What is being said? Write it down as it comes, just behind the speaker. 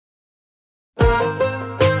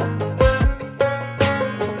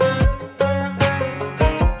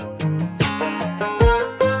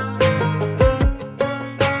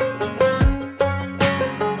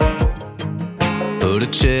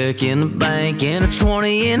check in the bank and a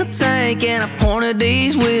 20 in the tank, and I pointed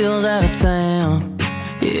these wheels out of town.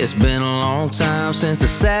 Yeah, it's been a long time since the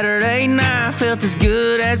Saturday night felt as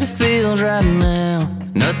good as it feels right now.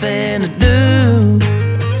 Nothing to do,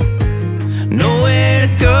 nowhere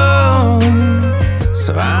to go,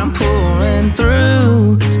 so I'm pulling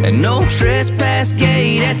through at no trespass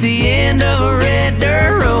gate at the end of a red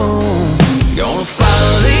dirt road. Gonna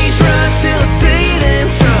follow these ruts till I see them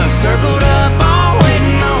trucks circled up all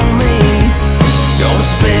waiting on me. Gonna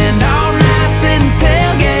spend all night sitting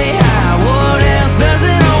tailgate high. What else does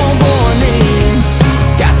an old boy need?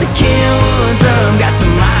 Got the Kenwoods up, got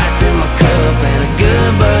some ice in my cup, and a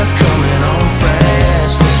good buzz coming on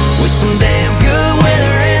fast, with some damn good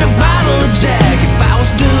weather and a bottle of Jack. If I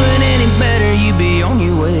was doing any better, you'd be on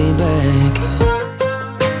your way back.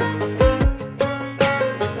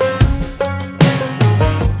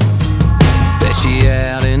 She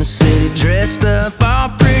out in the city dressed up all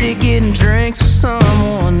pretty, getting drinks with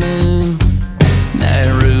someone new. That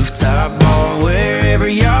rooftop bar, wherever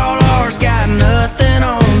y'all are's got nothing